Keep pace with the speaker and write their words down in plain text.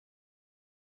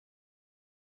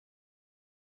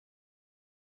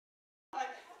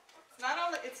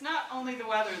it's not only the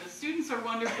weather. The students are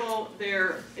wonderful.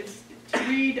 It's to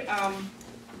read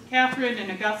Catherine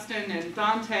and Augustine and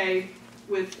Dante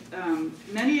with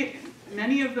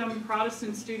many of them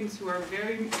Protestant students who are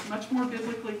very much more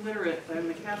biblically literate than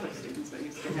the Catholic students I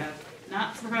used to have,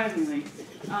 not surprisingly,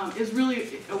 is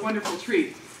really a wonderful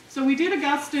treat. So we did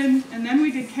Augustine, and then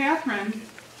we did Catherine,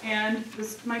 and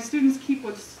my students keep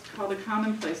what's called a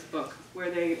commonplace book, where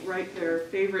they write their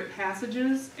favorite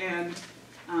passages and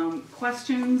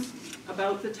questions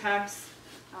about the text.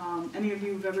 Any of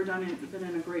you who've ever been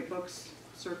in a great books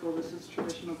circle, this is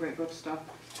traditional great book stuff.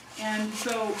 And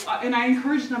so, and I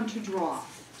encourage them to draw,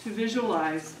 to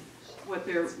visualize what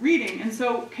they're reading. And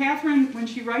so Catherine, when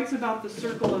she writes about the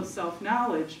circle of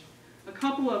self-knowledge, a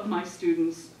couple of my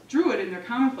students drew it in their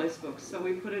commonplace books, so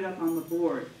we put it up on the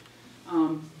board.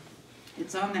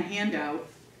 It's on the handout.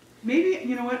 Maybe,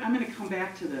 you know what, I'm going to come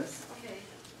back to this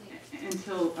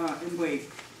until, and wait.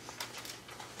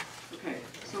 Okay,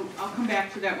 so I'll come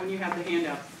back to that when you have the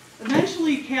handout.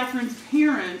 Eventually, Catherine's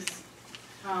parents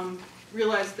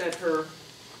realized that her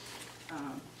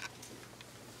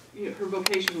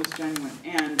vocation was genuine,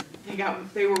 and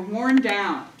they were worn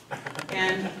down,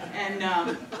 and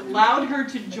allowed her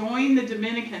to join the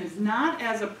Dominicans, not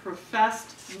as a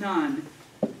professed nun,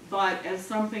 but as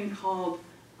something called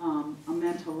a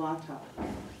mentolata.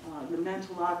 The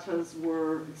mentolatas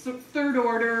were third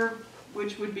order,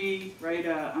 which would be, right,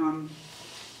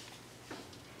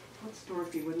 what's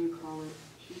Dorothy, what do you call it?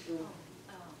 She's a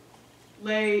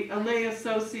lay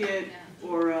associate,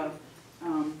 or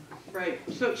right.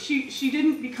 So she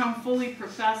didn't become fully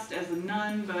professed as a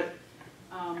nun, but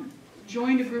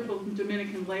joined a group of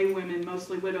Dominican lay women,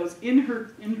 mostly widows, in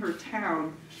her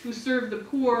town, who served the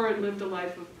poor and lived a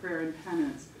life of prayer and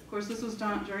penance. Of course, this was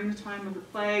done during the time of the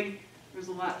plague. There was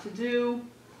a lot to do.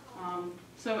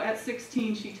 So at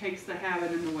 16, she takes the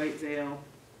habit and the white veil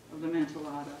of the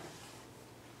mentolata.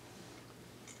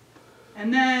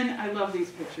 And then, I love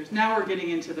these pictures. Now we're getting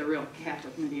into the real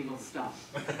Catholic medieval stuff.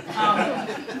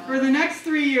 For the next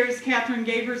 3 years, Catherine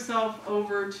gave herself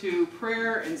over to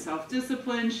prayer and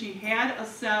self-discipline. She had a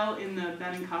cell in the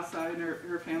Benincasa in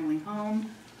her family home,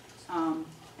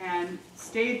 and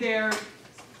stayed there.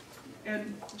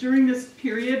 And during this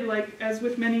period, like as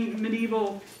with many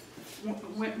medieval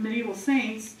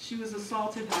saints, she was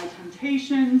assaulted by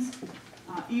temptations,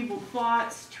 evil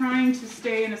thoughts, trying to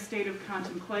stay in a state of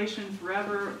contemplation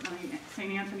forever. I mean,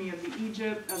 St. Anthony of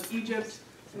Egypt, St.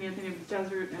 Anthony of the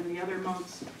Desert, and the other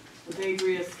monks,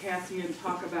 Evagrius, Cassian,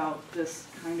 talk about this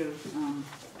kind of,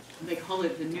 they call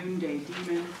it the noonday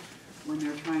demon. When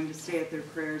they're trying to stay at their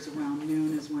prayers around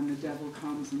noon is when the devil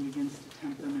comes and begins to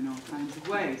tempt them in all kinds of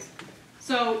ways.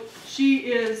 So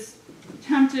she is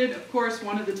tempted. Of course,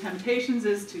 one of the temptations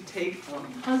is to take a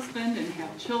husband and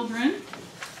have children,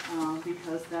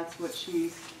 because that's what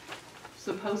she's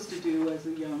supposed to do as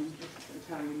a young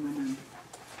Italian woman.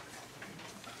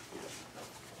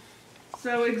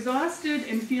 So exhausted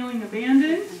and feeling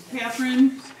abandoned,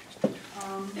 Catherine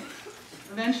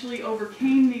eventually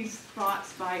overcame these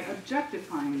thoughts by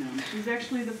objectifying them. She's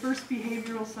actually the first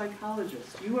behavioral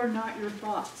psychologist. You are not your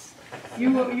thoughts.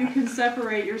 You can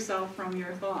separate yourself from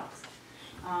your thoughts.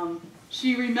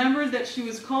 She remembered that she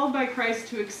was called by Christ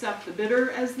to accept the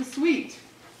bitter as the sweet,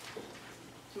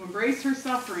 to embrace her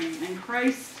suffering. And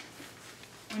Christ,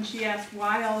 when she asked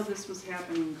why all of this was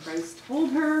happening, Christ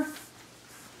told her,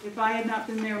 if I had not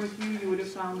been there with you, you would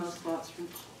have found those thoughts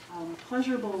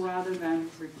pleasurable rather than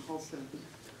repulsive.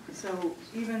 So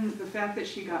even the fact that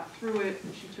she got through it,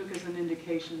 she took as an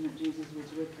indication that Jesus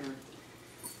was with her.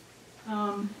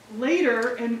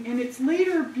 Later, and it's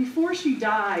later, before she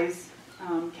dies,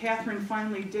 Catherine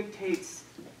finally dictates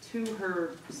to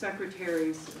her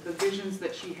secretaries the visions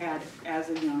that she had as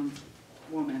a young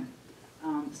woman.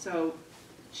 So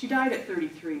she died at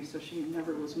 33, so she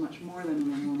never was much more than a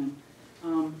young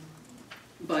woman.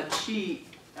 But she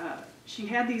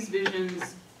had these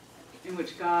visions in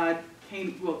which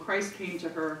Christ came to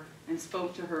her and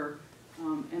spoke to her,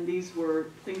 and these were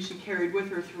things she carried with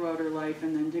her throughout her life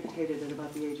and then dictated at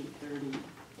about the age of 30.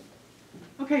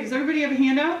 Okay, does everybody have a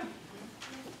handout?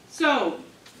 So,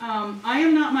 I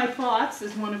am not my thoughts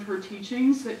is one of her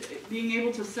teachings, that being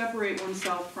able to separate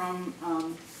oneself from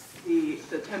the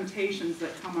temptations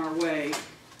that come our way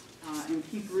and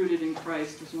keep rooted in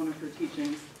Christ is one of her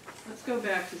teachings. Let's go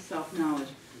back to self-knowledge.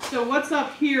 So what's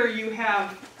up here you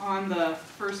have on the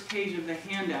first page of the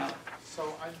handout?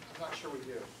 So I'm not sure we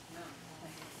do.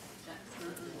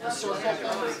 No, we still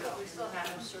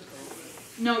have a circle.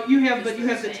 No, you have, but you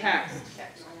have the text.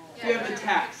 You have the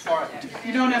text. All right.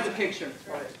 You don't have the picture.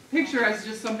 Picture is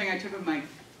just something I took of my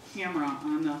camera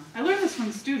on the, I learned this from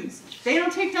the students. They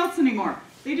don't take notes anymore.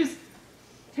 They just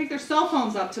take their cell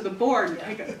phones up to the board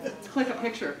and click a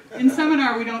picture. In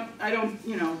seminar, I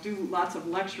don't do lots of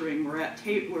lecturing. We're at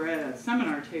a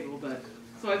seminar table, but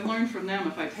so I've learned from them,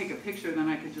 if I take a picture, then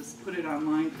I could just put it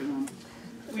online for them.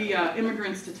 We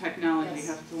immigrants to technology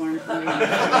have to learn from me.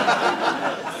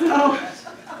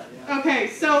 Okay,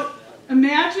 so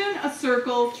imagine a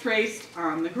circle traced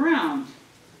on the ground,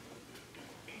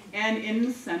 and in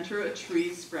the center a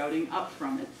tree sprouting up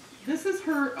from it. This is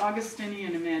her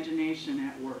Augustinian imagination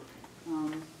at work.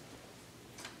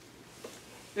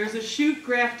 There's a shoot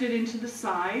grafted into the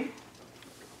side,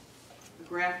 a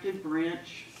grafted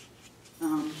branch,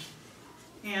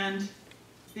 and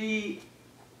the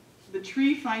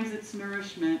tree finds its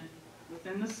nourishment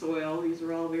within the soil. These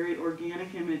are all very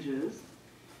organic images.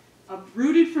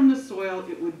 Uprooted from the soil,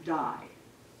 it would die.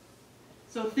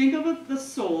 So think of the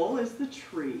soul as the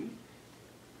tree.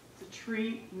 It's a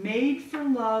tree made for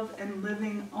love and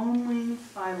living only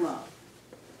by love.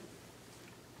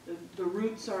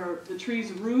 The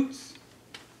tree's roots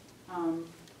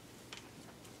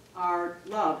are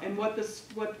love, and what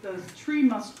the tree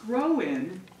must grow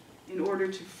in order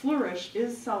to flourish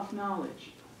is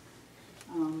self-knowledge.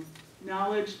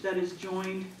 Knowledge that is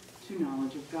joined to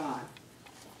knowledge of God.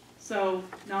 So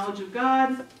knowledge of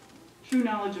God, true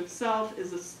knowledge of self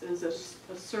is a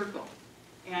circle,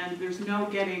 and there's no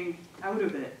getting out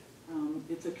of it.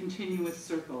 It's a continuous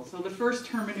circle. So the first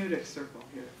hermeneutic circle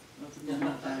here. Let's know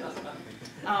what that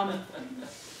is.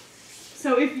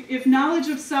 So if knowledge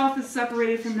of self is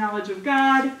separated from knowledge of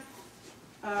God,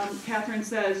 Catherine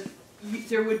says,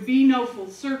 there would be no full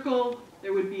circle.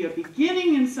 There would be a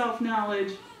beginning in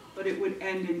self-knowledge, but it would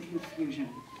end in confusion.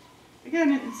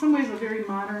 Again, in some ways, a very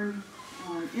modern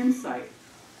insight.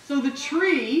 So the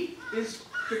tree is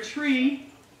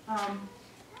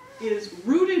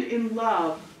rooted in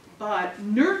love, but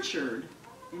nurtured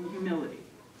in humility.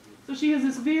 So she has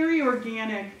this very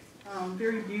organic,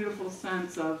 very beautiful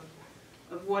sense of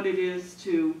what it is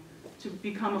to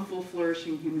become a full,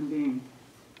 flourishing human being.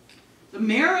 The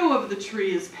marrow of the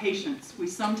tree is patience. We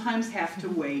sometimes have to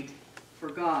wait for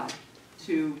God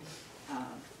to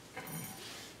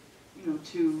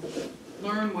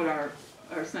learn what our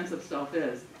sense of self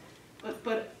is.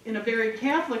 But in a very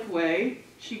Catholic way,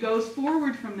 she goes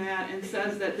forward from that and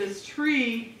says that this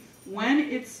tree, when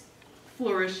it's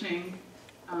flourishing,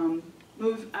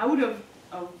 moves out of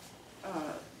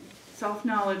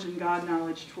self-knowledge and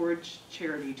God-knowledge towards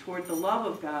charity, toward the love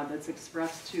of God that's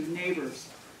expressed to neighbors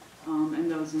and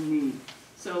those in need.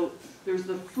 So there's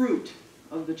the fruit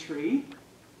of the tree.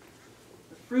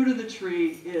 The fruit of the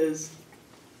tree is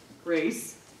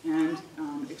grace and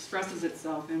expresses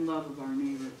itself in love of our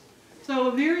neighbors. So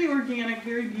a very organic,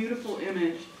 very beautiful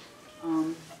image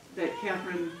that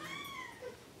Catherine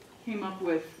came up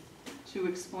with to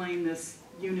explain this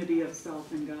unity of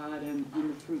self and God and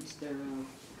the fruits thereof.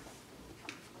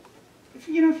 If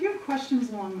you have questions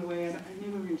along the way, I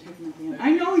knew we were going to take them at the end.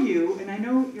 I know you, and I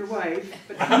know your wife,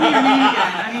 but tell me your name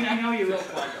again. I mean, I know you.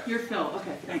 You're Phil.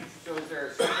 Okay, thanks. So is there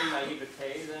a second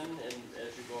naivete then,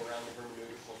 as you go around the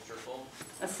hermeneutical circle?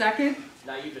 A second?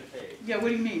 Naivete. Yeah, what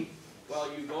do you mean? Well,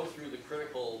 you go through the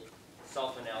critical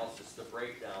self-analysis, the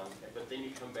breakdown, but then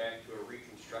you come back to a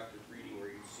reconstructed reading where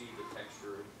you see the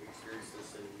texture, experience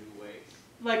this in a new way.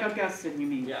 Like Augustine, you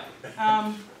mean? Yeah.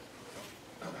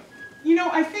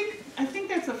 I think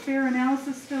that's a fair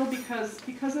analysis, Phil,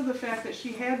 because of the fact that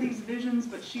she had these visions,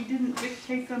 but she didn't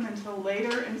dictate them until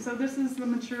later, and so this is a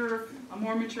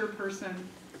more mature person.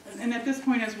 And at this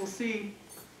point, as we'll see,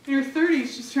 in her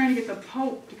 30s, she's trying to get the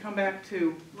Pope to come back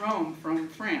to Rome from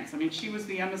France. I mean, she was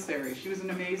the emissary. She was an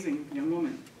amazing young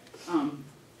woman.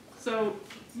 So,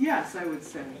 yes, I would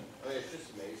say. I mean, it's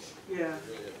just amazing. Yeah. It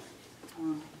really is.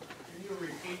 Can you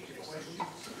repeat the questions?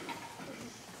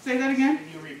 Say that again?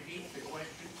 Can you repeat the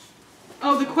questions?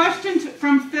 Oh, the question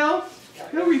from Phil?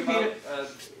 He'll repeat it.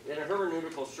 In a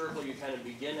hermeneutical circle, you kind of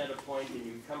begin at a point and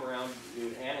you come around,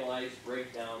 you analyze,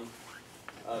 break down,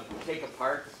 take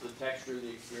apart the texture of the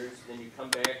experience, then you come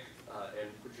back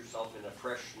and put yourself in a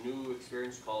fresh, new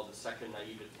experience called the second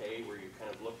naivete, where you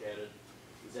kind of look at it.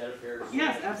 Is that a fair statement?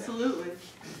 Yes, absolutely.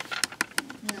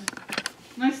 Yeah.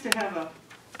 Nice to have a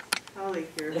colleague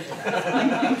here explain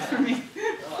things for me.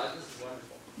 No, this is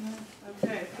wonderful.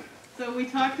 Okay, so we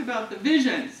talked about the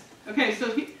visions. Okay,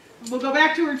 so we'll go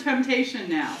back to her temptation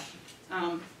now.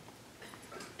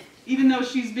 Even though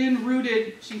she's been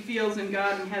rooted, she feels, in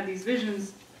God and had these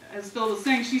visions, as Phil was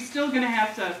saying, she's still going to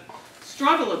have to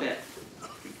struggle a bit.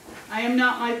 I am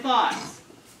not my thoughts.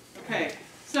 Okay,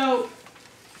 so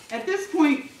at this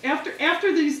point,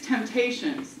 after these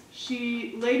temptations,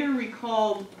 she later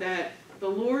recalled that the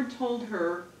Lord told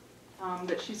her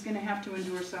that she's going to have to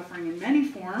endure suffering in many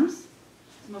forms.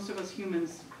 Most of us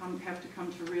humans have to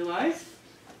come to realize.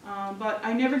 But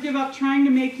I never give up trying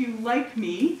to make you like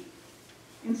me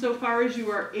insofar as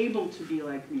you are able to be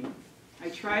like me. I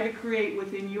try to create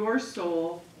within your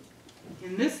soul,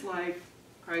 in this life,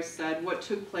 Christ said, what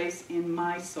took place in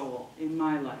my soul, in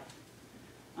my life.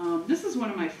 This is one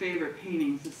of my favorite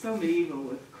paintings. It's so medieval,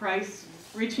 with Christ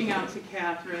reaching out to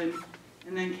Catherine,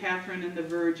 and then Catherine and the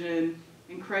Virgin,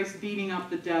 and Christ beating up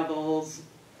the devils,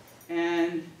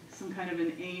 and some kind of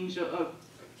an angel,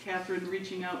 Catherine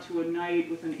reaching out to a knight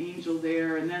with an angel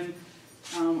there, and then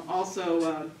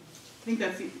also, I think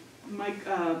that's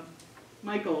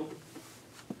Michael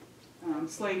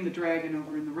slaying the dragon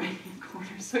over in the right-hand corner.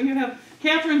 So you have,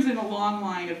 Catherine's in a long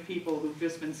line of people who've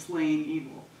just been slaying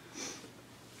evil.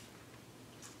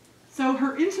 So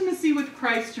her intimacy with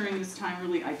Christ during this time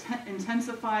really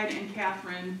intensified, and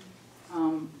Catherine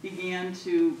began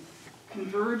to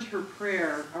converge her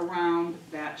prayer around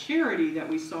that charity that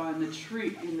we saw in the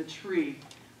tree.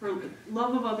 Her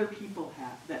love of other people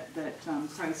that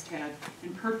Christ had,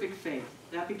 and perfect faith.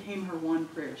 That became her one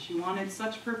prayer. She wanted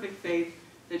such perfect faith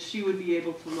that she would be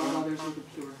able to love others with a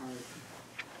pure heart.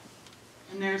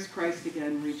 And there's Christ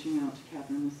again reaching out to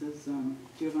Catherine. This is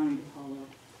Giovanni de Paolo.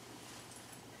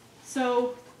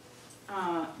 So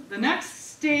the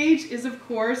next stage is, of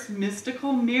course,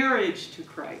 mystical marriage to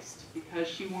Christ, because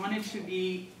she wanted to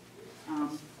be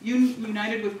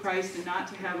united with Christ and not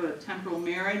to have a temporal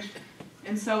marriage.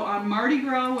 And so on Mardi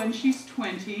Gras, when she's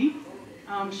 20,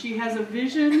 she has a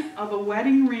vision of a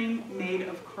wedding ring made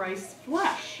of Christ's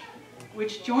flesh,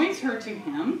 which joins her to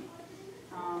him.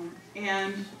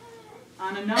 And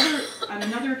on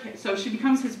another, so she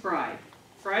becomes his bride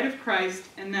of Christ.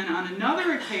 And then on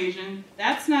another occasion,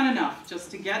 that's not enough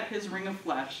just to get his ring of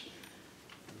flesh.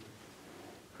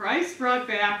 Christ brought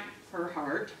back her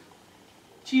heart.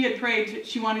 She had prayed,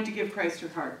 she wanted to give Christ her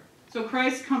heart. So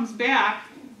Christ comes back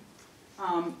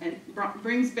and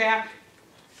brings back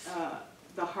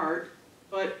the heart,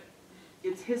 but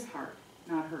it's his heart,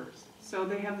 not hers. So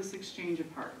they have this exchange of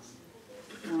hearts,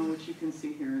 which you can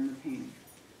see here in the painting.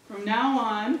 From now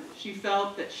on, she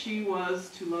felt that she was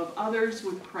to love others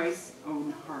with Christ's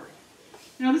own heart.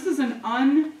 Now, this is an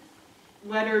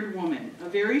unlettered woman, a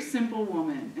very simple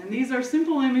woman. And these are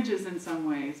simple images in some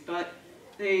ways, but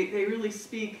they really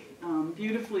speak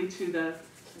beautifully to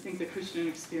the Christian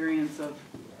experience of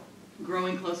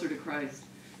growing closer to Christ.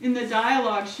 In the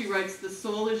dialogue, she writes, "The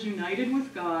soul is united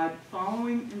with God,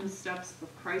 following in the steps of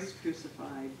Christ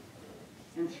crucified.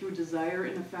 And through desire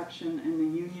and affection and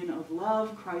the union of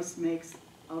love, Christ makes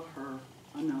of her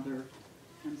another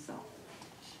himself."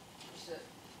 Just a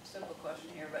simple question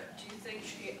here, but do you think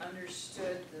she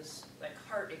understood this, like,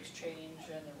 heart exchange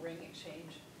and the ring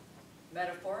exchange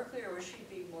metaphorically, or was she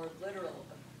being more literal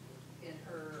in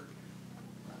her?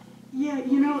 Yeah,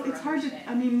 you know, it's hard to,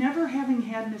 I mean, never having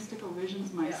had mystical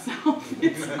visions myself,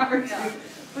 it's hard to,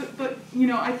 but, you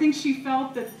know, I think she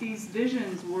felt that these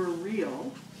visions were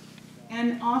real.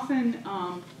 And often,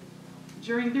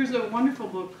 there's a wonderful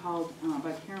book called,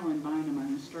 by Carolyn Bynum, a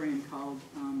historian, called,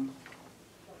 I'm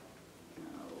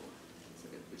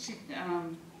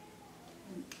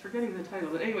forgetting the title,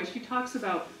 but anyway, she talks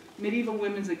about medieval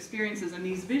women's experiences, and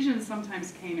these visions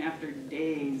sometimes came after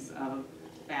days of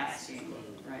fasting,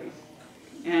 right?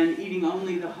 And eating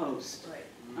only the host. Right.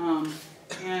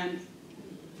 And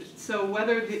so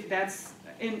whether that's,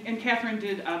 and Catherine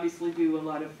did obviously do a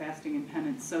lot of fasting and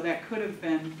penance, so that could have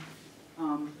been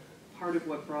part of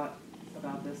what brought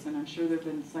about this, and I'm sure there have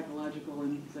been psychological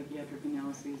and psychiatric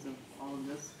analyses of all of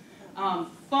this.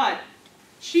 But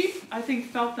she, I think,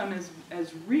 felt them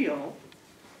as real,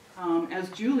 as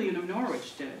Julian of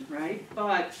Norwich did, right?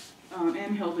 But,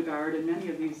 and Hildegard and many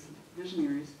of these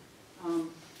visionaries.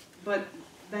 But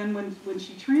then when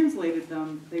she translated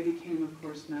them, they became, of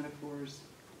course, metaphors.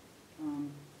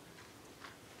 And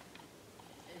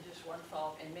just one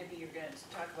follow-up, and maybe you're going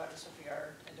to talk about this if we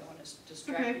are, I don't want to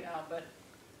distract you now, but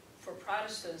for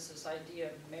Protestants, this idea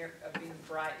of being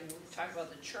bride, we talk about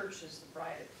the church as the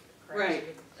bride of Christ.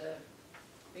 Right.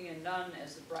 Being a nun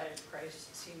as the bride of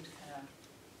Christ seems kind of,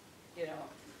 you know,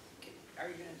 are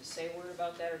you going to say a word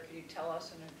about that, or can you tell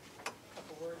us in a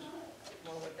couple words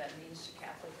more what that means to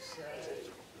Catholics,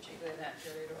 particularly in that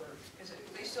period, or, because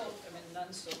they still, I mean,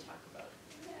 nuns still talk about it.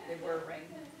 They wear a ring.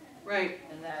 Right.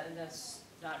 And that's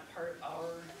not part of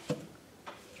our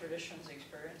tradition's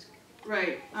experience.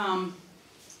 Right.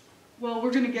 Well,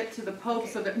 we're going to get to the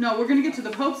popes of it. No, we're going to get to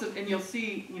the popes of, and you'll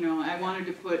see, you know, I wanted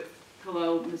to put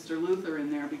hello, Mr. Luther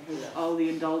in there because all the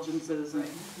indulgences and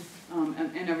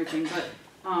and everything. But,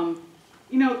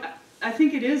 you know, I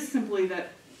think it is simply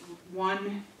that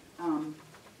one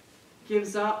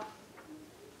gives up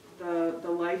the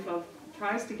life of,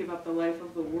 tries to give up the life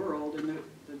of the world,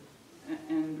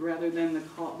 and rather than the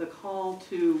call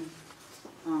to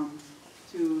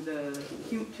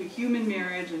human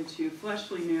marriage and to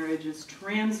fleshly marriage is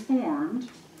transformed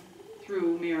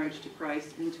through marriage to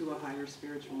Christ into a higher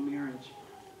spiritual marriage.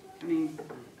 I mean,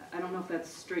 I don't know if that's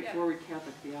straightforward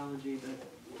Catholic theology, but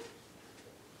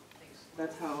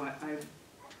that's how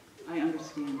I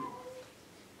understand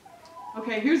it.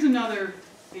 Okay, here's another,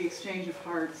 the exchange of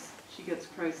hearts. She gets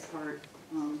Christ's heart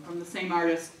from the same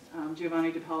artist,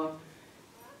 Giovanni di Paolo.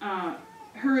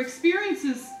 Her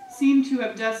experiences seem to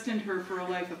have destined her for a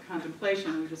life of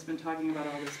contemplation. We've just been talking about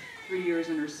all this 3 years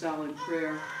in her cell in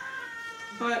prayer.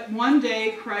 But one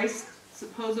day, Christ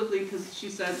supposedly, because she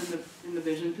says in the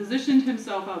vision, positioned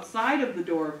himself outside of the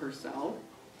door of her cell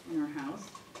in her house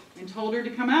and told her to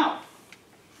come out.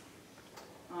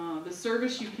 The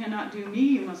service you cannot do me,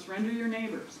 you must render your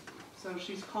neighbors. So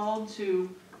she's called to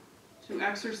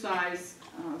exercise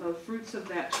the fruits of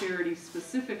that charity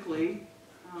specifically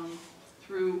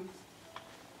through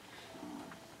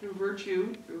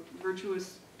virtue, through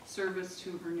virtuous service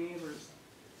to her neighbors.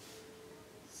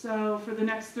 So for the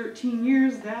next 13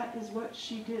 years, that is what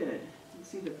she did. You can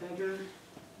see the beggar in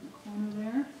the corner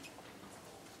there,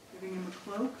 giving him a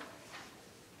cloak.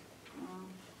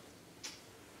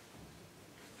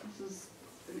 This is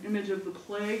an image of the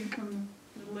plague from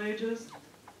the Middle Ages.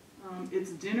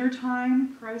 It's dinner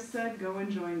time, Christ said, go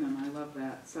and join them. I love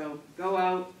that. So go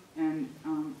out, and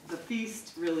the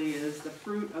feast really is the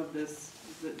fruit of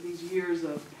these years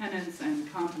of penance and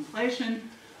contemplation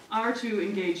are to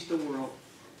engage the world.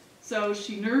 So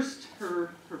she nursed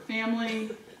her family,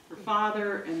 her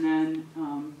father, and then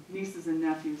nieces and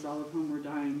nephews, all of whom were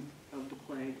dying of the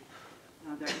plague.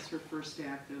 That was her first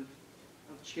act of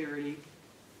charity.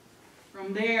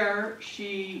 From there,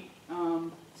 she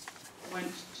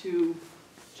went to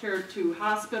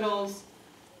hospitals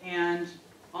and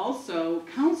also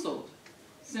counseled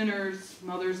sinners,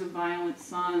 mothers of violent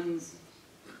sons,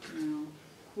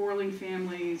 quarreling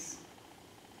families,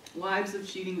 wives of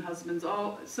cheating husbands.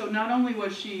 So not only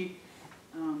was she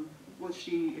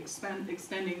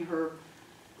extending her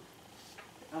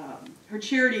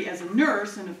charity as a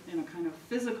nurse in a kind of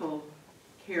physical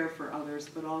care for others,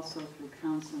 but also through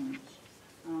counseling.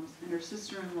 And her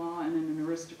sister-in-law and then an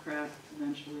aristocrat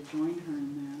eventually joined her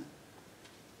in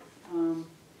that.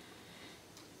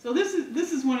 So this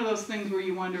is one of those things where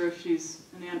you wonder if is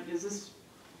this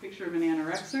a picture of an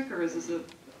anorexic, or was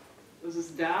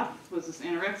this death? Was this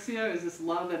anorexia? Is this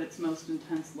love at its most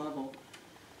intense level?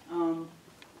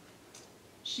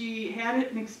 She had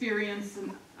an experience,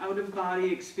 an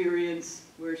out-of-body experience,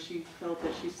 where she felt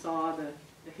that she saw the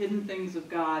hidden things of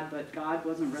God, but God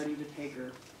wasn't ready to take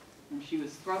her. And she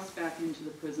was thrust back into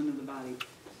the prison of the body.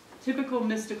 Typical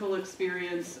mystical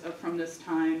experience from this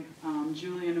time.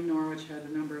 Julian of Norwich had a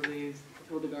number of these,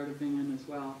 Hildegard of Bingen as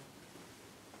well.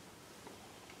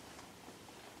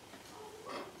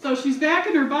 So she's back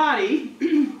in her body,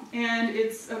 and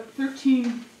it's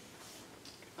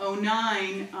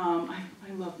 1309. I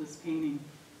love this painting.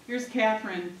 Here's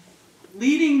Catherine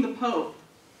leading the Pope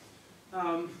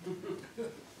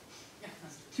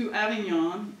to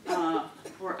Avignon,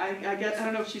 or I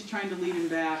don't know if she's trying to lead him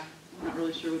back. I'm not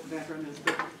really sure what the background is,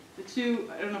 but the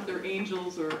two, I don't know if they're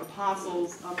angels or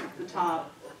apostles up at the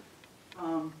top.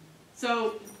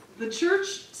 So the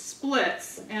church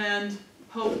splits, and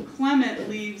Pope Clement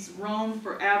leaves Rome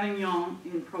for Avignon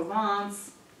in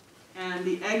Provence, and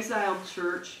the exiled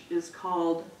church is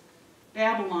called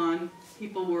Babylon.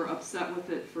 People were upset with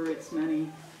it for its many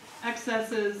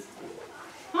excesses,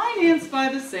 financed by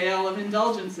the sale of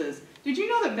indulgences. Did you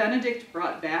know that Benedict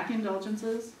brought back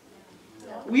indulgences?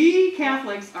 No. We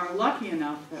Catholics are lucky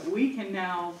enough that we can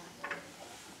now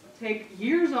take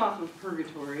years off of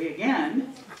purgatory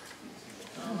again.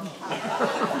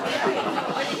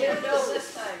 What did you get a bill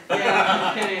this time?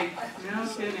 Yeah, no kidding. No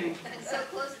kidding. And so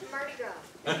close to Mardi Gras.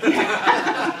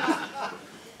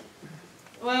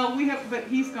 Well, but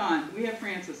he's gone. We have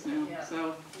Francis now,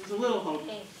 so there's a little hope,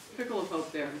 trickle of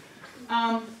hope there.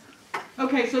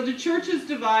 Okay, so the church is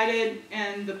divided,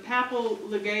 and the papal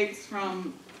legates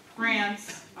from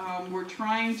France were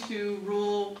trying to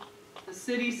rule the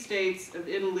city-states of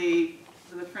Italy.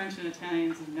 So the French and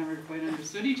Italians have never quite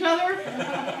understood each other,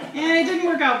 and it didn't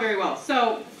work out very well.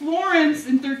 So Florence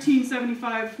in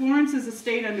 1375, Florence is a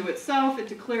state unto itself. It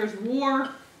declares war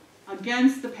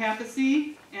against the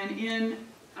papacy, and in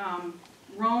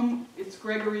Rome it's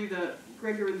Gregory the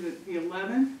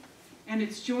 11th. and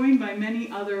it's joined by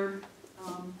many other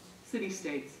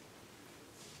city-states.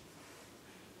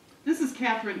 This is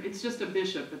Catherine. It's just a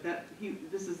bishop, but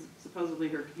this is supposedly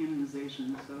her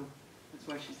canonization, so that's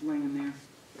why she's laying there.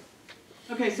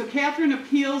 Okay, so Catherine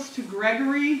appeals to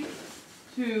Gregory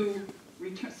to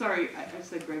return. Sorry, I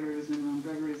said Gregory was in Rome.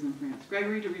 Gregory is in France.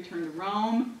 Gregory to return to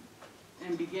Rome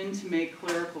and begin to make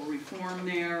clerical reform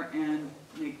there and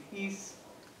make peace.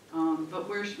 But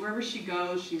wherever she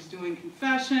goes, she's doing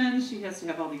confessions. She has to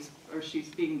have all these, or she's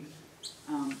being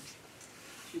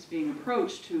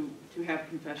approached to have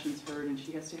confessions heard, and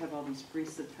she has to have all these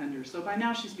priests attend her. So by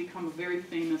now she's become a very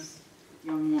famous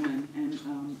young woman and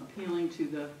appealing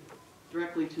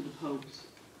directly to the popes.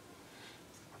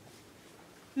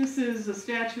 This is a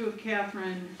statue of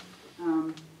Catherine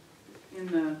in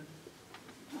the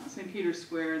St. Peter's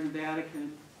Square in the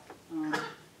Vatican.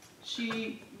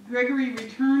 Gregory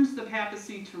returns the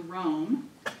papacy to Rome,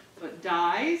 but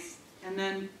dies, and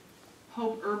then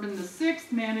Pope Urban VI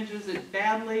manages it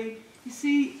badly. You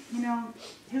see,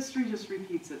 history just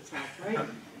repeats itself, right?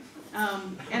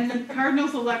 And the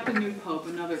cardinals elect a new pope,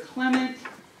 another Clement,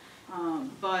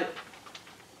 but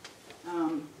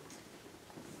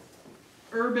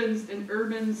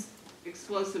Urban's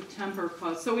explosive temper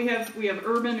caused. So we have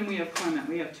Urban and we have Clement.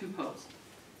 We have two popes,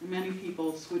 and many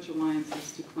people switch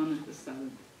alliances to Clement VII.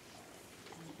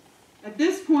 At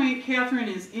this point, Catherine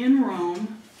is in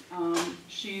Rome.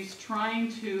 She's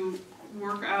trying to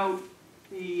work out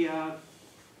the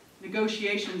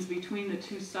negotiations between the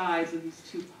two sides of these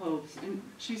two popes. And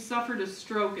she suffered a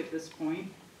stroke at this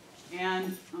point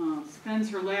and spends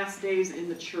her last days in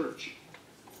the church.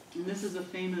 And this is a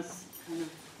famous kind of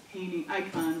painting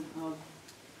icon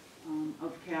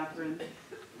of Catherine.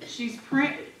 She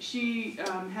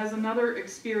has another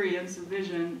experience, a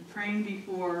vision, praying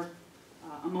before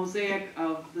a mosaic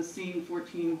of the scene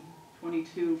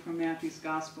 1422 from Matthew's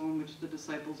Gospel, in which the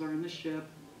disciples are in the ship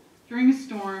during a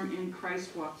storm, and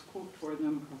Christ walks toward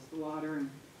them across the water, and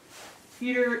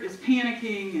Peter is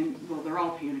panicking, and well, they're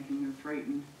all panicking, they're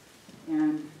frightened,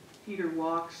 and Peter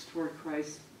walks toward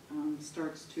Christ,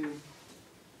 starts to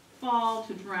fall,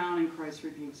 to drown, and Christ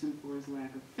rebukes him for his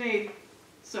lack of faith.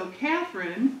 So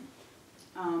Catherine,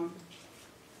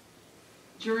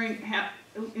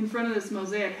 in front of this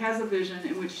mosaic, has a vision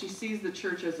in which she sees the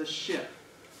church as a ship,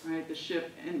 right? The ship,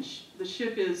 and the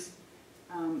ship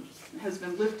has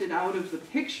been lifted out of the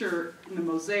picture in the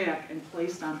mosaic and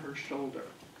placed on her shoulder,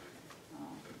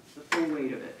 the full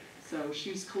weight of it. So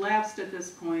she's collapsed at this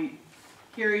point,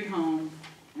 carried home,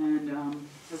 and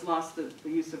has lost the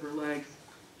use of her legs.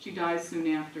 She dies soon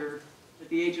after, at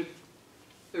the age of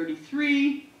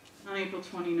 33, on April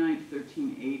 29,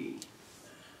 1380.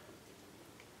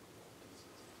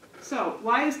 So,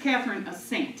 why is Catherine a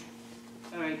saint?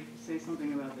 Thought I'd say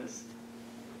something about this.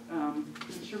 I'm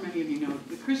sure many of you know.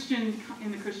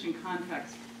 In the Christian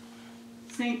context,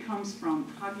 saint comes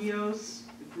from hagios,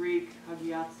 the Greek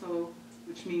hagiazo,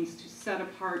 which means to set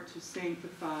apart, to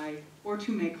sanctify, or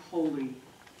to make holy.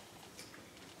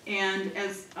 And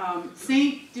as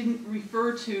saint didn't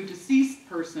refer to deceased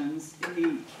persons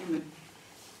in the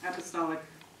apostolic,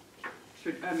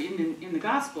 in the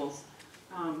Gospels,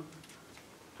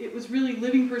 it was really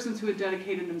living persons who had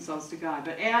dedicated themselves to God.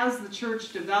 But as the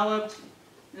church developed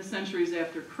in the centuries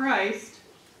after Christ,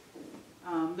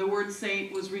 the word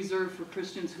saint was reserved for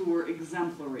Christians who were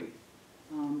exemplary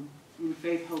in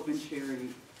faith, hope, and charity.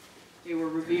 They were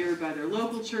revered by their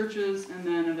local churches, and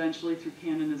then eventually through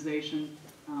canonization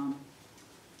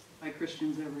by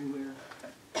Christians everywhere.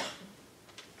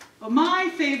 But my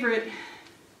favorite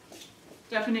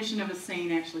definition of a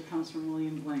saint actually comes from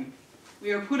William Blank.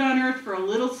 We are put on earth for a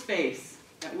little space,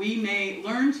 that we may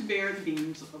learn to bear the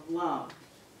beams of love.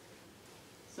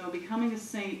 So becoming a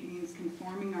saint means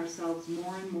conforming ourselves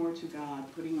more and more to God,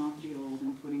 putting off the old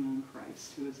and putting on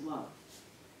Christ, who is love.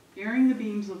 Bearing the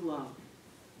beams of love.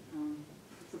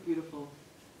 It's a beautiful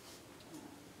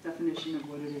definition of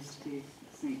what it is to be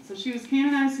a saint. So she was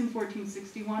canonized in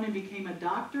 1461 and became a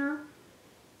doctor,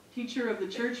 teacher of the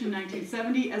church in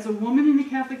 1970. As a woman in the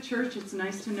Catholic Church, it's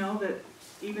nice to know that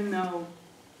even though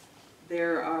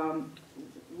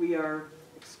we are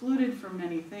excluded from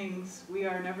many things, we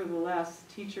are nevertheless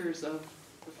teachers of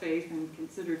the faith and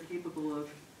considered capable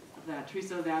of that.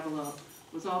 Teresa of Avila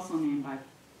was also named by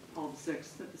Paul VI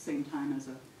at the same time as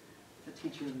a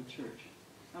teacher of the church.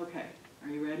 Okay, are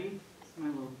you ready? This is my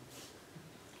little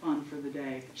fun for the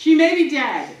day. She may be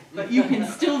dead, but you can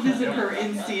still visit her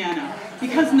in Siena,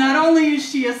 because not only is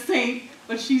she a saint,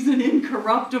 but she's an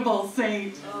incorruptible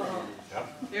saint.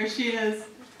 There she is.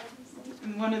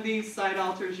 In one of these side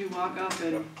altars, you walk up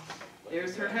and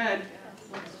there's her head.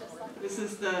 This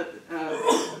is the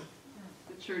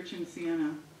church in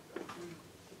Siena.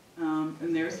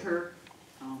 And there's her.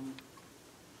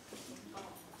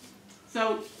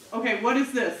 So, okay, what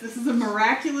is this? This is a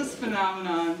miraculous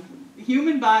phenomenon. The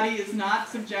human body is not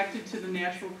subjected to the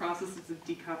natural processes of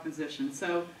decomposition.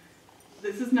 So,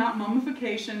 this is not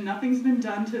mummification. Nothing's been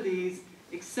done to these,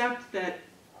 except that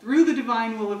through the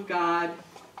divine will of God,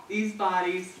 these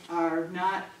bodies are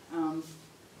not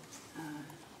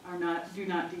do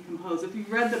not decompose. If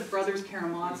you've read the Brothers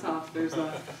Karamazov, there's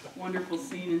a wonderful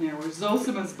scene in there where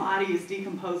Zosima's body is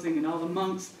decomposing, and all the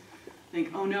monks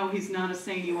think, "Oh no, he's not a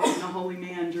saint. He wasn't a holy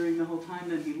man during the whole time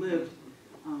that he lived."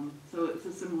 So it's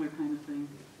a similar kind of thing.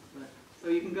 But, so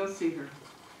you can go see her.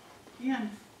 The end.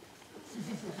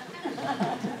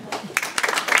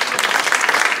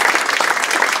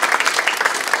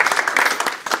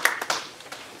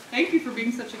 Thank you for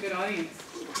being such a good audience.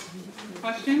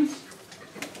 Questions?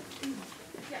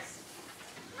 Yes.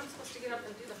 I'm supposed to get up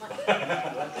and do the mic.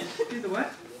 Do the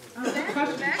what? Oh, Back,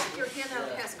 questions. your handout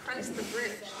has Christ the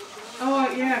Bridge. Oh,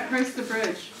 yeah, Christ the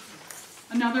Bridge.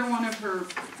 Another one of her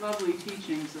lovely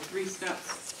teachings, the 3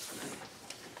 steps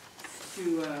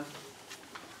to...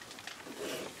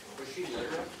 Was she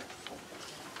literate?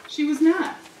 She was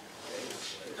not.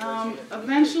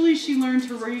 Eventually she learned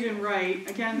to read and write.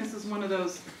 Again, this is one of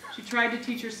those, she tried to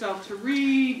teach herself to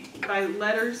read by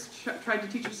letters, tried to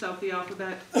teach herself the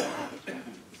alphabet.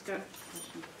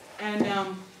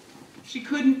 And she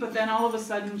couldn't, but then all of a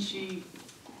sudden she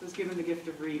was given the gift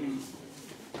of reading.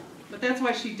 But that's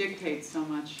why she dictates so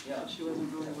much. Yeah. She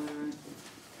wasn't really literate.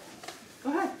 Go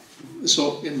ahead.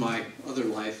 So in my other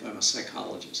life, I'm a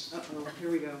psychologist. Uh-oh,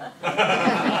 here we go.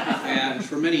 And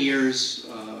for many years,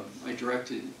 I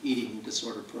directed an eating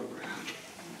disorder program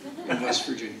in West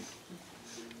Virginia.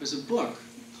 There's a book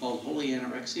called Holy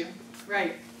Anorexia.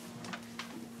 Right.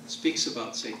 It speaks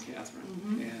about St. Catherine.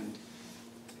 Mm-hmm. And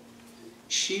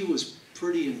she was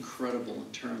pretty incredible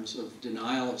in terms of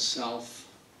denial of self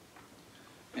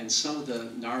and some of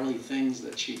the gnarly things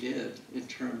that she did in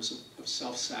terms of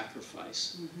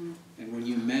self-sacrifice. Mm-hmm. And when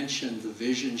you mentioned the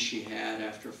vision she had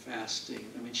after fasting,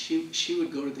 I mean, she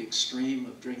would go to the extreme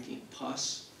of drinking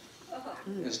pus,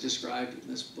 as described in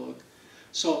this book.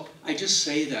 So I just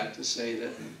say that to say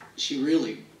that she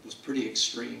really was pretty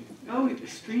extreme. Oh,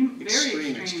 extreme,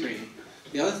 very extreme.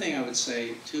 The other thing I would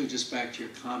say, too, just back to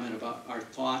your comment about their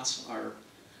thoughts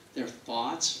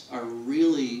are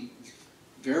really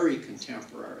very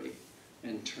contemporary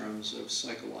in terms of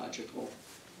psychological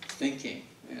thinking,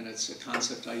 and it's a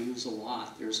concept I use a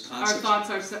lot. There's concepts. Our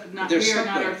thoughts are not. They're We are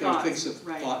not our separate. There are things thoughts. of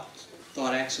Right.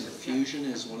 thought, action, and fusion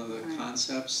is one of the Right.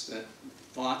 concepts that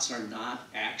thoughts are not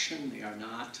action. They are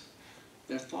not.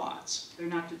 They're thoughts. They're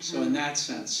not determined. So in that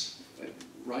sense,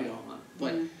 right on.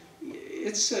 But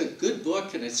it's a good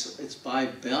book, and it's by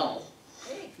Bell.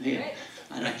 Hey,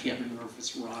 And I can't remember if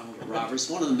it's Ronald or Robert. It's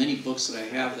one of the many books that I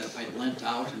have that I lent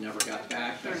out and never got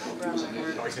back. I hope it was a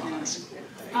good response.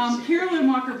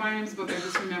 Carolyn Walker Bynum's book, I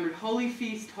just remembered, Holy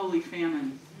Feast, Holy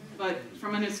Famine. But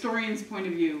from an historian's point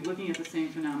of view, looking at the same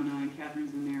phenomenon, and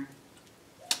Catherine's in there.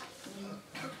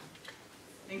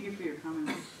 Thank you for your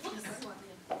comment.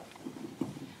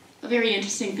 Very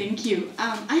interesting, thank you.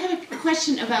 I have a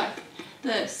question about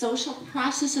the social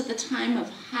process at the time of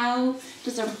how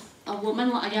does a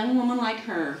young woman like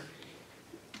her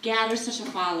gather such a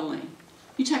following.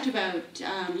 You talked about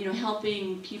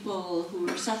helping people who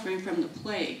are suffering from the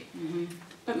plague,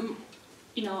 but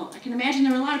I can imagine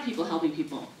there were a lot of people helping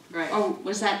people. Right. Or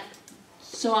was that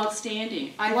so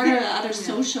outstanding? I what think- are the other yeah.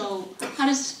 social? How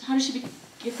does she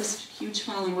get this huge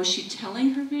following? Was she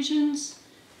telling her visions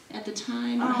at the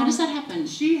time? Or how does that happen?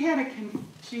 She had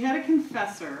a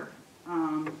confessor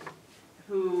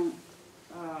who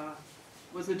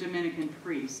was a Dominican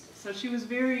priest. So she was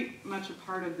very much a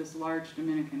part of this large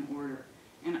Dominican order.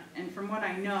 And from what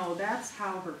I know, that's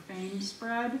how her fame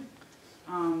spread,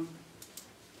 from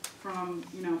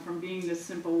being this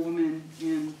simple woman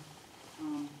in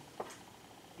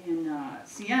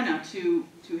Siena to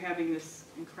having this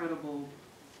incredible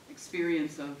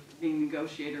experience of being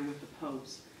negotiator with the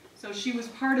popes. So she was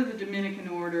part of the Dominican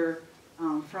order,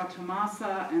 Fra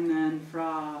Tomasa, and then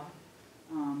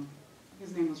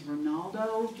his name was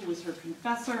Ronaldo, who was her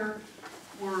confessor,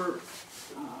 were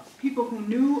people who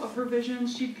knew of her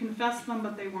visions. She'd confessed them,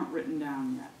 but they weren't written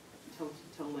down yet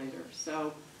till later.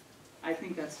 So I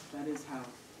think that is how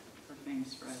her fame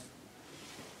spread.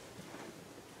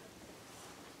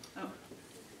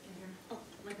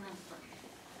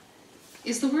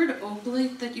 Is the word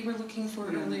oblate that you were looking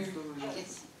for Yeah, earlier? that's the word.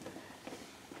 Yes.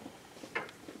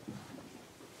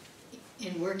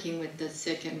 In working with the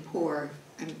sick and poor,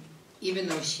 even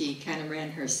though she kind of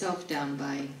ran herself down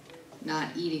by not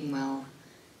eating well,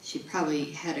 she probably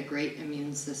had a great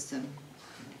immune system,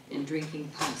 and drinking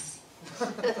pus,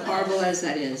 horrible as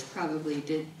that is, probably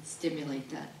did stimulate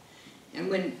that. And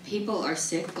when people are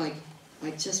sick, like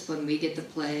just when we get the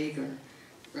plague,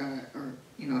 or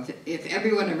you know, if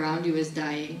everyone around you is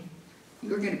dying,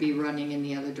 you're going to be running in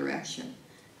the other direction.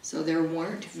 So there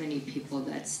weren't many people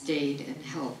that stayed and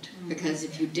helped, because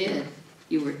if you did,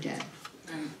 you were dead.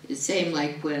 The same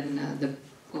like when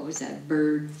what was that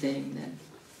bird thing that,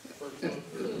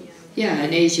 yeah,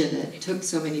 in Asia, that took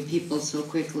so many people so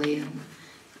quickly, and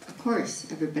of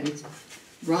course everybody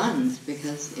runs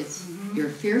because it's you're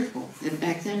fearful. And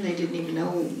back then they didn't even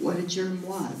know what a germ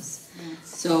was,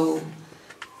 so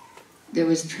there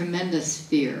was tremendous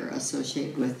fear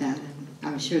associated with that, and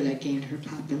I'm sure that gained her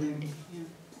popularity.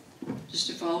 Just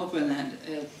to follow up on that,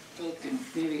 Philip can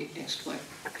maybe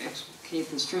explicate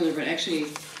this further, but actually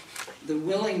the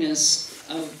willingness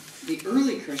of the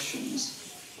early Christians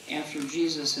after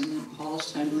Jesus and then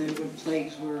Paul's time, when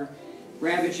plagues were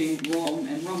ravaging Rome,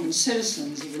 and Roman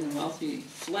citizens, even the wealthy,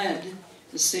 fled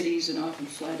the cities and often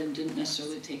fled and didn't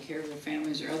necessarily take care of their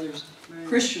families or others. Right.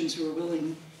 Christians who were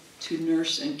willing to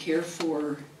nurse and care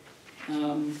for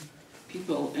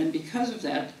people, and because of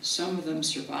that, some of them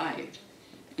survived.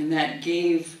 And that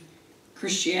gave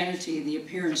Christianity the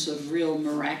appearance of real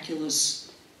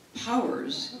miraculous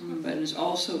powers, but it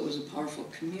was a powerful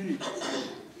community.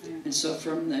 And so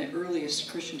from the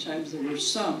earliest Christian times, there were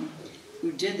some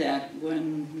who did that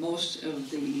when most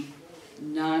of the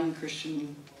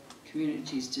non-Christian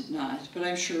communities did not. But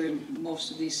I'm sure in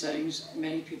most of these settings,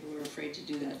 many people were afraid to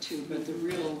do that too. But the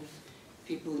real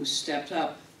people who stepped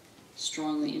up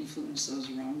strongly influenced those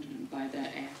around them by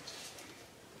that act.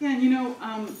 Yeah, and you know,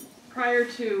 prior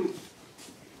to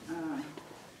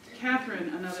Catherine,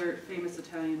 another famous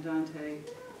Italian Dante,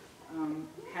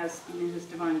 has in his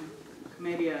Divine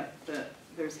Commedia that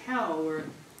there's hell, where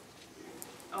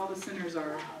all the sinners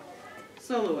are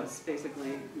soloists,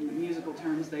 basically. In musical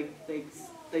terms, they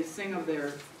sing of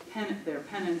their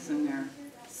penance and their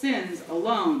sins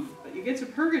alone. But you get to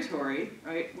purgatory,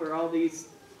 right, where all these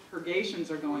purgations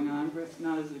are going on, but it's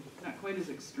not quite as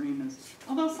extreme as,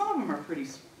 although some of them are pretty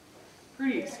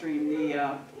extreme.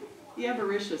 The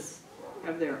avaricious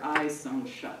have their eyes sewn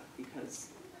shut because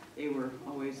they were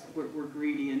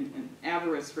greedy, and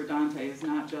avarice for Dante is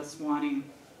not just wanting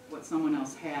what someone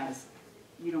else has.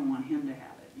 You don't want him to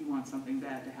have it. You want something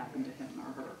bad to happen to him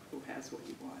or her who has what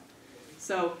you want.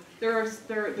 So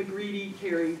the greedy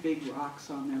carry big rocks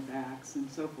on their backs and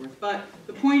so forth. But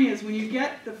the point is, when you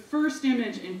get the first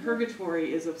image in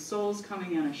purgatory is of souls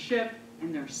coming on a ship,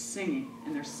 and they're singing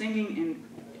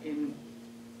in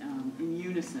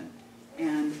unison.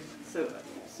 And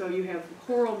so you have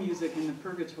choral music in the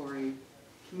purgatory,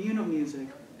 communal music,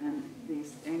 and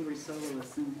these angry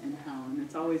soloists in hell. And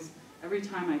it's always, every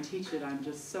time I teach it, I'm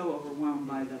just so overwhelmed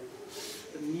by the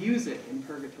music in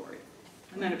purgatory.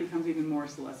 And then it becomes even more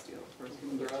celestial, of course.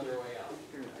 They're on their way out.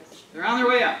 Paradise. They're on their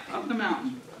way up the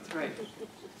mountain. That's right.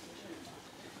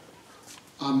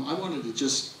 I wanted to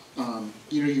just,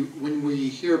 when we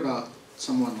hear about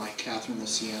someone like Catherine of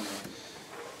Siena,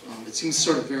 it seems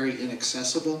sort of very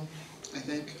inaccessible, I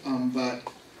think. But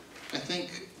I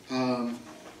think a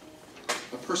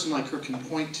person like her can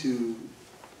point to.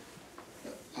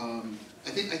 I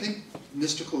think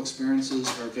mystical experiences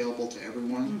are available to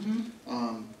everyone.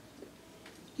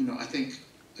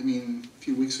 A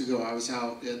few weeks ago I was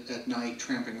out at night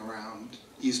tramping around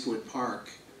Eastwood Park,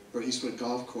 or Eastwood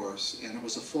Golf Course, and it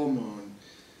was a full moon,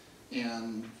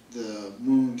 and the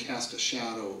moon cast a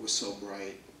shadow. It was so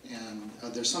bright, and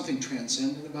there's something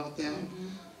transcendent about that.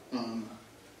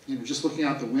 Just looking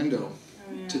out the window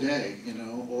today,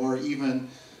 or even,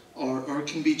 or it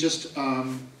can be just,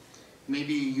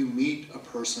 maybe you meet a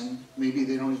person, maybe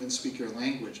they don't even speak your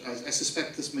language. I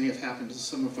suspect this may have happened to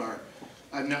some of our,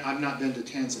 I've not been to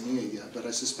Tanzania yet, but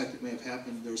I suspect it may have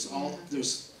happened.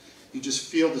 You just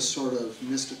feel this sort of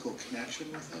mystical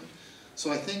connection with them.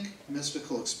 So I think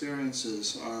mystical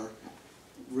experiences are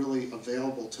really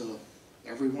available to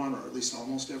everyone, or at least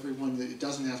almost everyone. It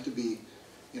doesn't have to be,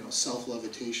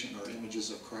 self-levitation or images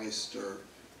of Christ or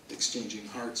exchanging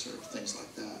hearts or things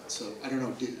like that. So I don't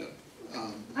know.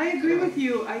 I agree with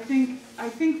you. I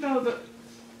think though that,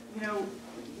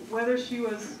 whether she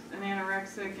was an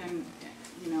anorexic and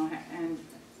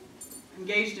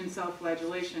engaged in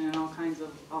self-flagellation and all kinds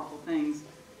of awful things,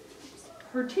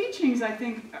 her teachings, I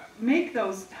think,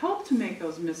 help to make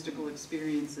those mystical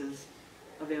experiences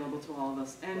available to all of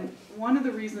us. And one of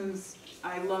the reasons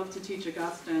I love to teach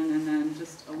Augustine and then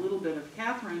just a little bit of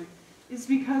Catherine is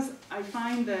because I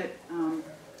find that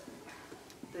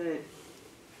that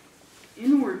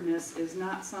inwardness is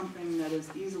not something that is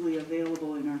easily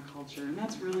available in our culture, and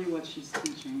that's really what she's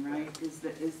teaching, right? Is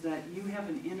that you have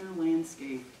an inner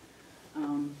landscape,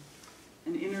 an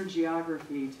inner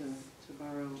geography, to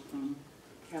borrow from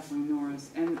Kathleen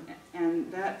Norris, and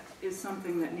that is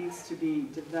something that needs to be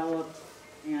developed,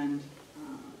 and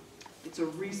it's a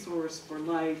resource for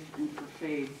life and for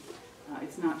faith.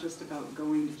 It's not just about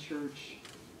going to church,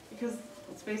 because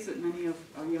let's face it, many of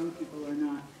our young people are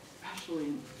not,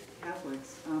 especially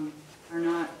Catholics, are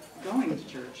not going to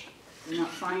church. They're not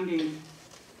finding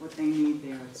what they need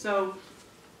there. So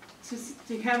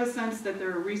to have a sense that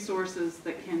there are resources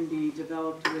that can be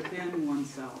developed within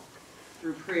oneself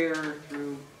through prayer,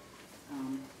 through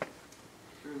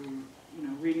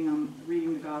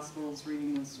reading the Gospels,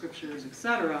 reading the Scriptures,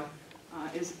 etc.,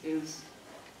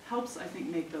 helps, I think,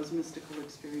 make those mystical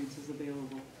experiences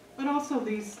available. But also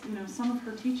these, some of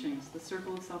her teachings, the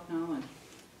circle of self-knowledge.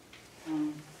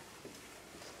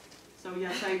 So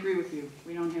yes, I agree with you.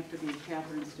 We don't have to be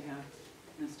Catherines to have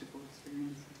mystical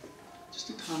experiences. Just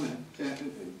a comment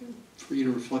for you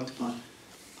to reflect upon.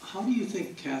 How do you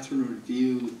think Catherine would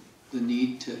view the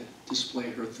need to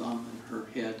display her thumb and her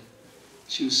head?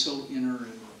 She was so inner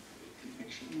in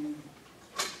conviction.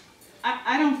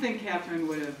 I don't think Catherine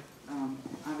would have,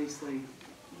 obviously,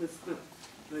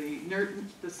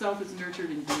 the self is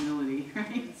nurtured in humility,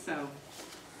 right? So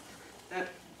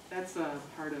that's a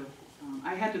part of,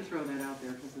 I had to throw that out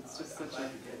there because it's just such a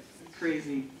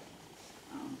crazy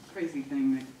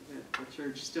thing that the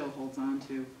church still holds on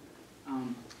to.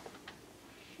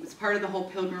 It's part of the whole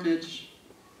pilgrimage,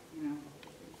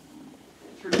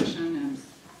 tradition and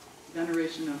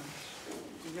veneration of,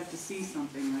 you have to see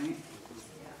something, right?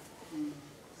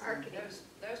 That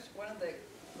was one of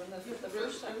the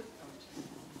first time.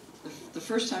 The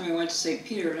first time I went to St.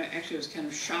 Peter, I actually was kind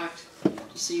of shocked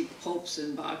to see popes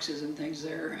and boxes and things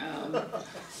there.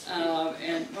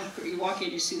 And you walk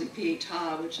in, you see the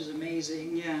Pietà, which is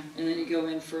amazing. Yeah. And then you go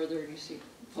in further and you see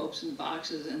popes and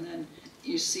boxes, and then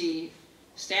you see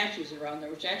statues around there,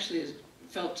 which actually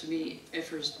felt to me at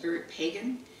first very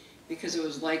pagan, because it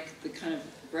was like the kind of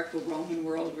Greco-Roman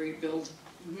world where you build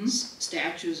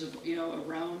statues of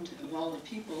around of all the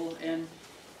people, and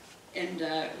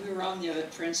we were on the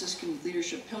Franciscan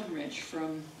leadership pilgrimage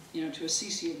from to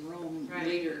Assisi in Rome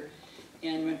later,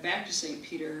 and went back to St.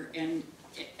 Peter, and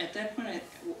at that point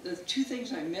the two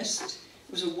things I missed.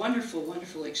 It was a wonderful,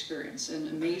 wonderful experience and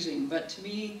amazing, but to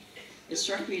me it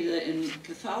struck me that in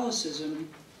Catholicism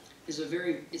it's a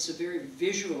very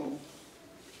visual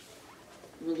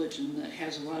religion that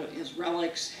has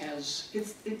relics, has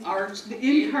art.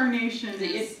 The incarnation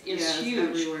is huge.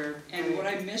 Everywhere. And what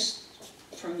I missed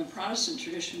from the Protestant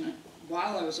tradition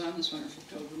while I was on this wonderful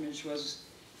pilgrimage was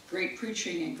great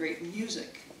preaching and great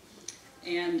music.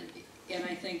 And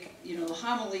I think, the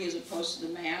homily as opposed to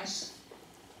the Mass,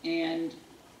 and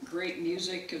great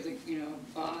music of the,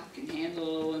 Bach and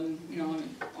Handel and,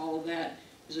 and all of that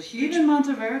is a huge... Even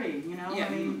Monteverdi, Yeah,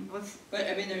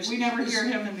 we never hear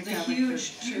him in the Catholic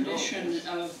huge tradition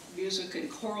of music and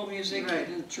choral music,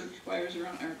 and the church choirs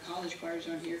around, our college choirs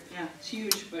around here. Yeah. It's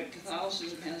huge, but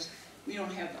Catholicism we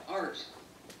don't have the art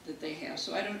that they have.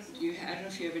 So I don't know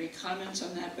if you have any comments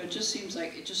on that, but it just seems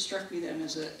like, it just struck me then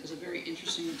as a very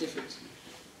interesting difference.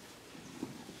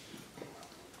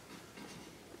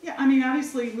 Yeah,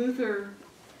 obviously Luther,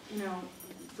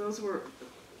 those were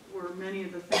many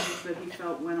of the things that he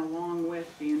felt went along with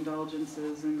the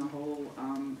indulgences and the whole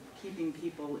keeping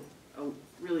people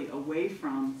really away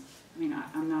from.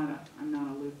 I'm not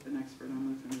an expert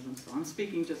on Lutheranism, so I'm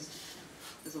speaking just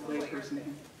as a layperson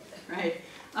here, right?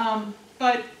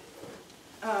 But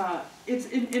it's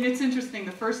interesting.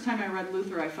 The first time I read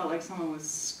Luther, I felt like someone was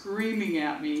screaming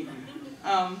at me.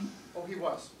 Oh, he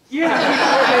was. Yeah,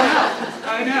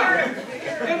 I know.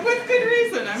 And with good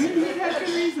reason. He had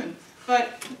good reason.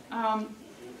 But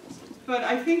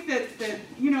I think that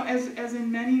as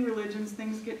in many religions,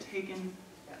 things get taken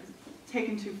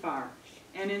too far.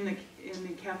 And in the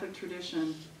Catholic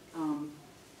tradition,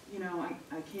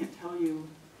 I can't tell you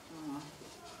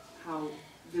how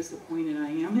disappointed I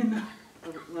am in the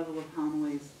level of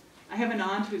homilies. I have an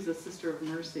aunt who's a Sister of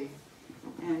Mercy,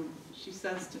 and she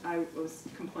says, I was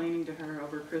complaining to her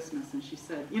over Christmas, and she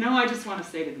said, I just want to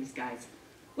say to these guys,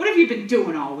 what have you been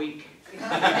doing all week?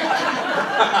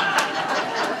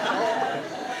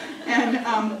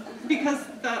 And because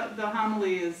the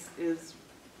homily is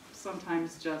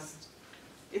sometimes just,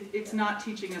 it's not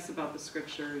teaching us about the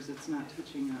scriptures, it's not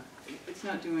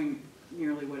doing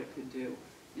nearly what it could do.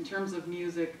 In terms of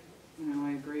music,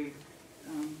 I agree.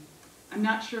 I'm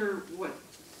not sure what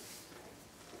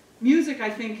music, I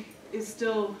think, is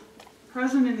still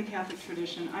present in the Catholic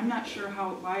tradition. I'm not sure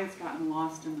why it's gotten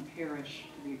lost in the parish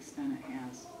to the extent it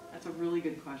has. That's a really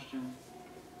good question.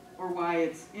 Or why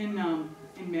it's in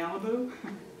Malibu,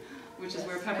 which is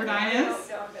where Pepperdine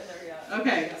is.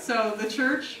 Okay, so the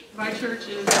church, my church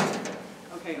is,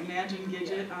 okay, imagine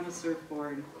Gidget on a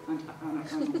surfboard on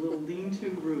a little lean-to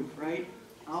roof, right?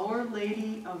 Our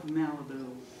Lady of Malibu.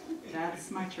 That's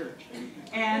my church.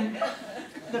 And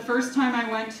the first time I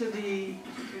went to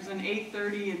there's an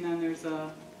 8:30 and then there's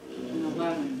an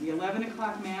 11. The 11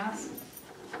 o'clock Mass,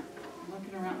 I'm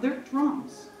looking around, they're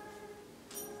drums.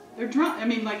 They're I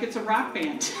mean, like it's a rock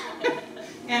band.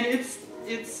 And it's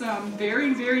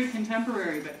very, very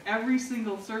contemporary, but every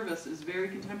single service is very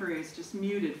contemporary. It's just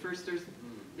muted. First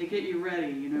they get you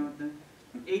ready, you know, at the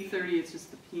 8:30 it's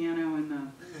just the piano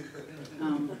and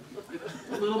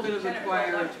a little bit of the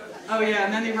choir. Oh yeah,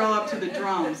 and then they roll up to the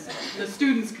drums. The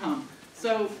students come.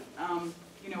 So,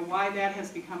 you know, why that has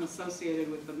become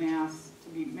associated with the Mass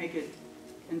to make it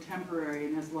contemporary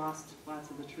and has lost lots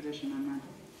of the tradition, I'm not.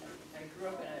 I grew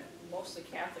up in a mostly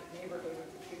Catholic neighborhood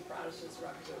with a few Protestants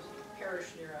around because there was a parish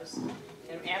near us.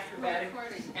 And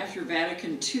after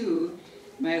Vatican II,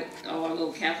 all our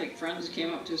little Catholic friends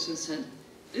came up to us and said,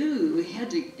 ooh, we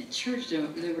had to, at church,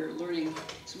 they were learning,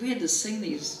 so we had to sing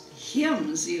these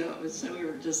hymns, you know, so we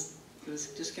were just, it was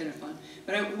just kind of fun.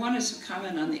 But I wanted to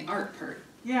comment on the art part.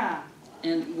 Yeah.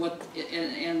 And what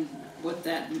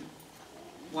that,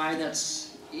 why that's,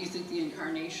 you think the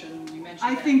incarnation, you mentioned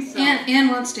I that. think so. Anne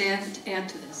wants to add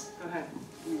to this. Go ahead.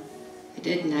 I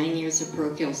did 9 years of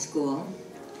parochial school,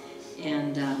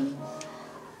 and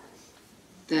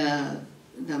the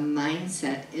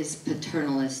mindset is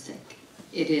paternalistic.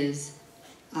 It is,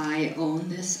 I own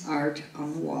this art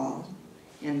on the wall,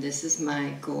 and this is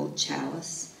my gold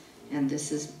chalice, and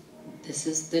this is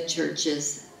the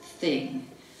church's thing,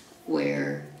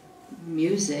 where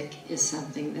music is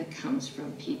something that comes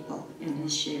from people and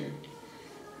is shared.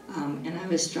 And I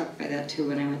was struck by that too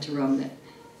when I went to Rome, that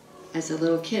as a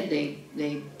little kid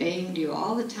they banged you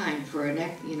all the time for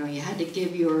you know, you had to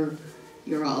give your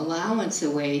allowance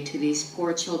away to these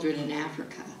poor children in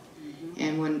Africa.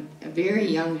 And when a very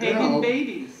young girl,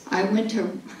 I went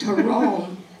to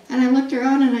Rome, and I looked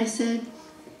around and I said,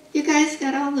 you guys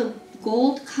got all the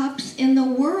gold cups in the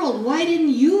world. Why didn't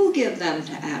you give them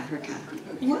to Africa?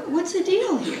 What's the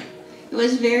deal here? It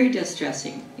was very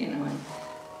distressing, you know.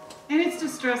 And it's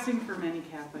distressing for many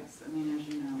Catholics, I mean, as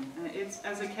you know.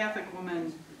 As a Catholic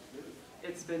woman,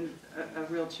 it's been a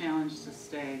real challenge to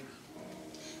stay.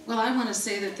 Well, I want to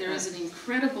say that there is an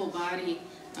incredible body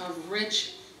of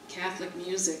rich Catholic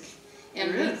music,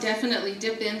 and we definitely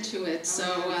dip into it. So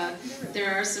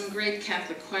there are some great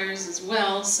Catholic choirs as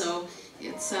well. So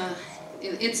it's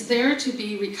there to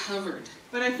be recovered.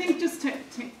 But I think just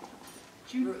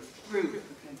Ruth.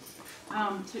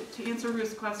 Okay. To answer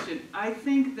Ruth's question, I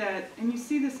think that, and you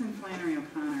see this in Flannery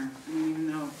O'Connor. I mean, even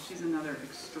though she's another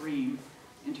extreme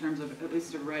in terms of at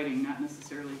least her writing, not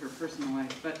necessarily her personal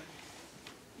life, but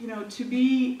you know, to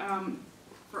be.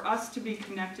 For us to be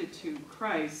connected to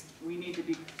Christ, we need to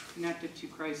be connected to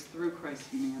Christ through Christ's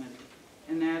humanity.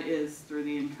 And that is through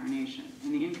the incarnation.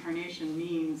 And the incarnation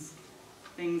means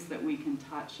things that we can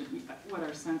touch, and what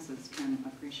our senses can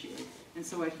appreciate. And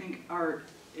so I think art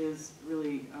is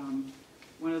really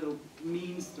one of the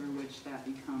means through which that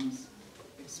becomes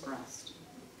expressed.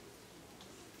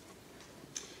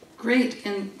 Great,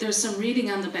 and there's some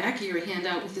reading on the back of your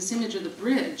handout with this image of the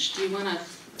bridge. Do you want to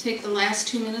take the last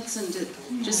 2 minutes and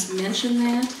just mention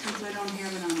that? Since I don't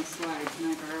have it on the slide,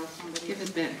 can I borrow somebody? Give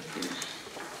it back here.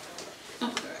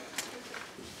 Oh.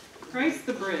 Christ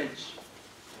the Bridge.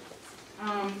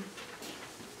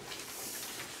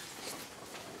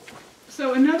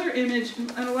 So another image,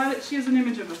 and she has an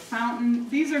image of a fountain.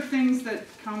 These are things that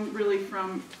come really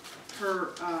from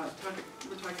her,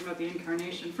 we're talking about the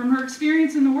incarnation, from her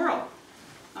experience in the world.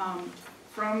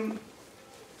 From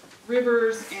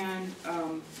rivers and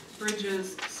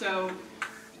bridges. So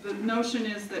the notion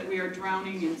is that we are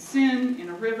drowning in sin in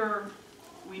a river.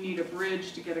 We need a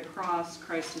bridge to get across.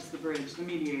 Christ is the bridge, the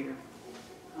mediator.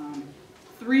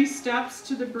 3 steps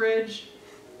to the bridge.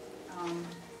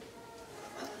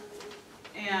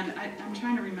 And I'm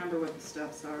trying to remember what the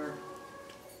steps are.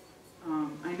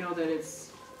 I know that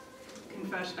it's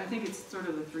confession. I think it's sort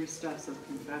of the 3 steps of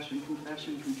confession: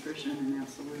 confession, contrition, and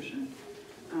absolution.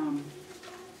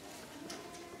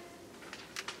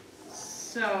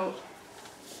 So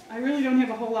I really don't have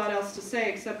a whole lot else to say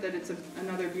except that it's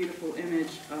another beautiful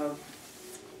image of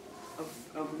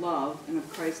love and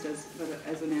of Christ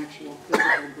as an actual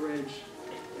physical bridge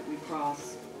that we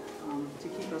cross to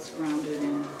keep us grounded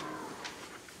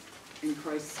in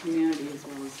Christ's humanity as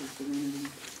well as his divinity.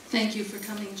 Thank you for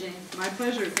coming, Jane. My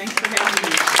pleasure. Thanks for having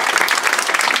me.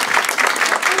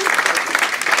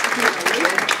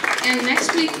 And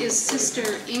next week is Sister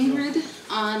Ingrid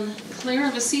on Clare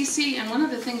of Assisi, and one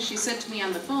of the things she said to me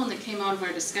on the phone that came out of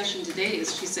our discussion today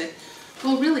is she said,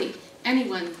 well, really,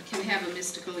 anyone can have a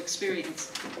mystical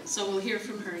experience. So we'll hear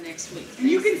from her next week. And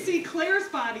you can see Claire's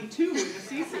body too in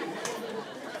Assisi.